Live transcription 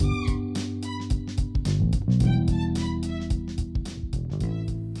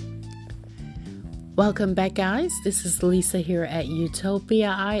Welcome back, guys. This is Lisa here at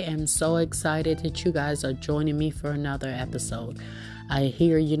Utopia. I am so excited that you guys are joining me for another episode. I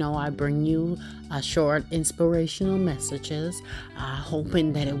bring you short inspirational messages,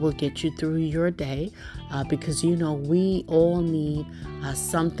 hoping that it will get you through your day, because we all need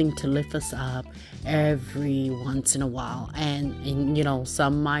something to lift us up every once in a while, and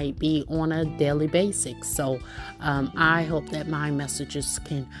some might be on a daily basis. So I hope that my messages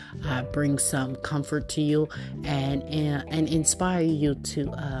can bring some comfort to you and inspire you to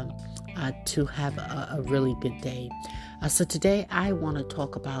have a really good day. So today I want to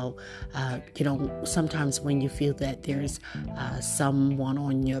talk about, sometimes when you feel that there's someone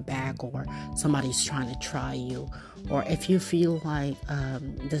on your back or somebody's trying to try you, or if you feel like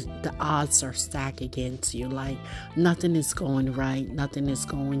the odds are stacked against you, like nothing is going right, nothing is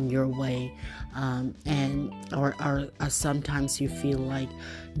going your way, or sometimes you feel like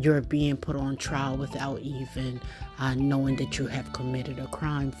you're being put on trial without even knowing that you have committed a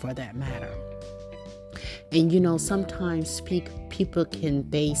crime, for that matter. And sometimes people can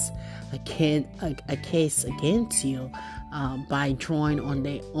base a case against you by drawing on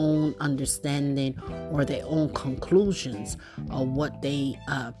their own understanding or their own conclusions of what they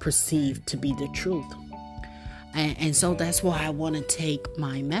perceive to be the truth. And so that's why I want to take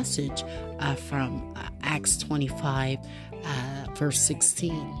my message from Acts 25, verse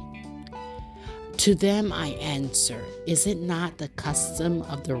 16. To them I answer, is it not the custom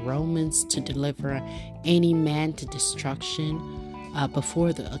of the Romans to deliver any man to destruction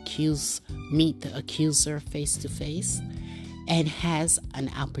before the accused meet the accuser face to face, and has an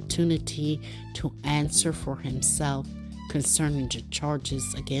opportunity to answer for himself concerning the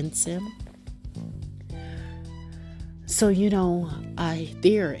charges against him? So,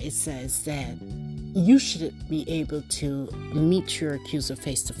 there it says that you should be able to meet your accuser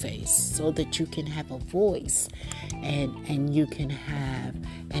face to face so that you can have a voice and you can have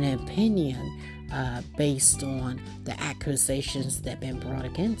an opinion based on the accusations that have been brought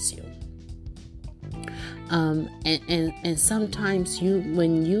against you. And sometimes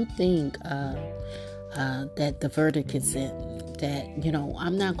when you think that the verdict is in, that,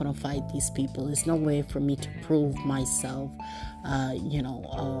 I'm not going to fight these people. There's no way for me to prove myself, or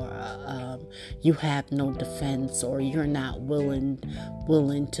you have no defense, or you're not willing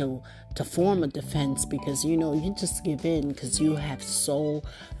to form a defense because, you just give in because you have so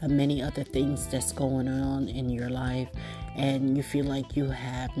many other things that's going on in your life, and you feel like you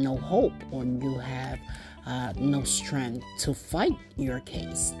have no hope, or you have no strength to fight your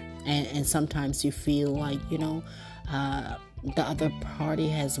case. And sometimes you feel like, the other party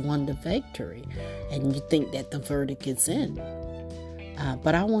has won the victory, and you think that the verdict is in.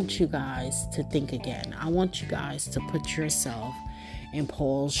 But I want you guys to think again. I want you guys to put yourself in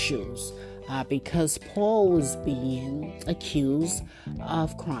Paul's shoes, because Paul was being accused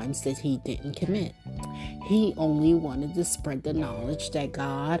of crimes that he didn't commit. He only wanted to spread the knowledge that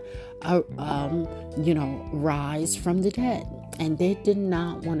God, rise from the dead. And they did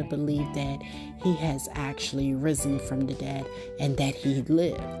not want to believe that he has actually risen from the dead and that he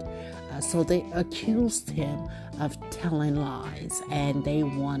lived. So they accused him of telling lies, and they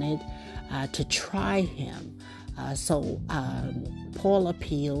wanted to try him. So Paul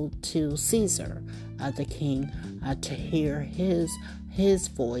appealed to Caesar, the king, to hear his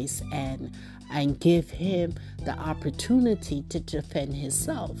voice and give him the opportunity to defend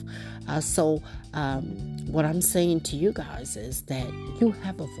himself. So what I'm saying to you guys is that you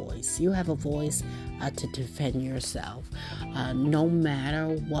have a voice. You have a voice to defend yourself. No matter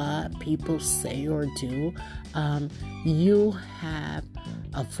what people say or do, you have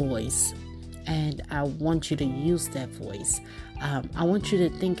a voice. And I want you to use that voice. I want you to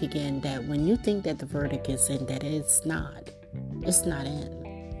think again that when you think that the verdict is in, that it's not in.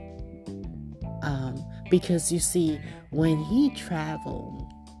 Because you see, when he traveled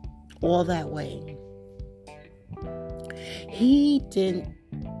all that way, he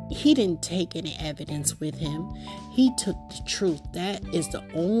didn't take any evidence with him. He took the truth. That is the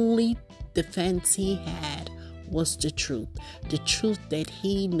only defense he had, was the truth that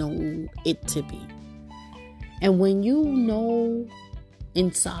he knew it to be. And when you know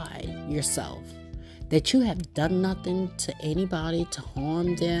inside yourself that you have done nothing to anybody to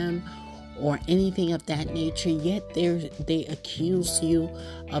harm them or anything of that nature, yet they accuse you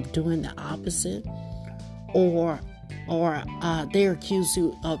of doing the opposite, or they accuse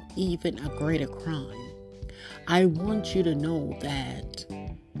you of even a greater crime, I want you to know that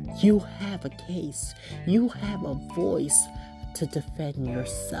you have a case, you have a voice to defend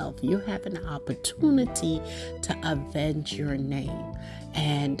yourself. You have an opportunity to avenge your name.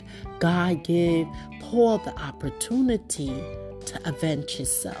 And God gave Paul the opportunity to avenge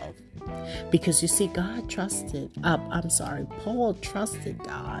himself. Because you see, Paul trusted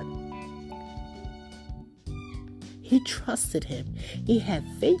God. He trusted him. He had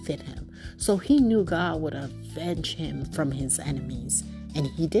faith in him. So he knew God would avenge him from his enemies. And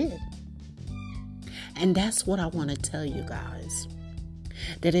he did. And that's what I want to tell you guys.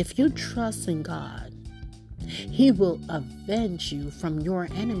 That if you trust in God, He will avenge you from your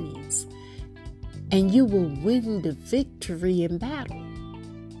enemies. And you will win the victory in battle.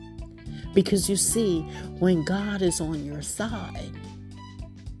 Because you see, when God is on your side,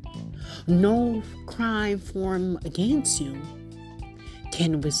 no crime formed against you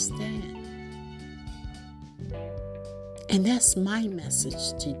can withstand. And that's my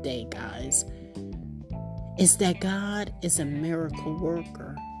message today, guys, is that God is a miracle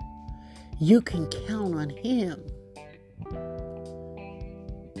worker. You can count on Him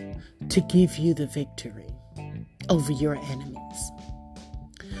to give you the victory over your enemies.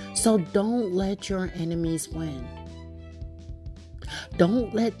 So don't let your enemies win.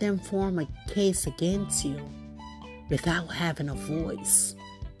 Don't let them form a case against you without having a voice.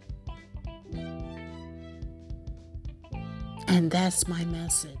 And that's my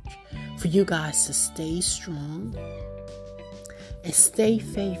message for you guys, to stay strong and stay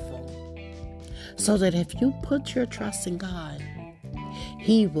faithful, so that if you put your trust in God,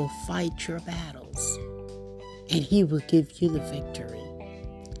 He will fight your battles and He will give you the victory.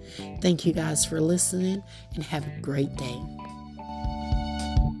 Thank you guys for listening, and have a great day.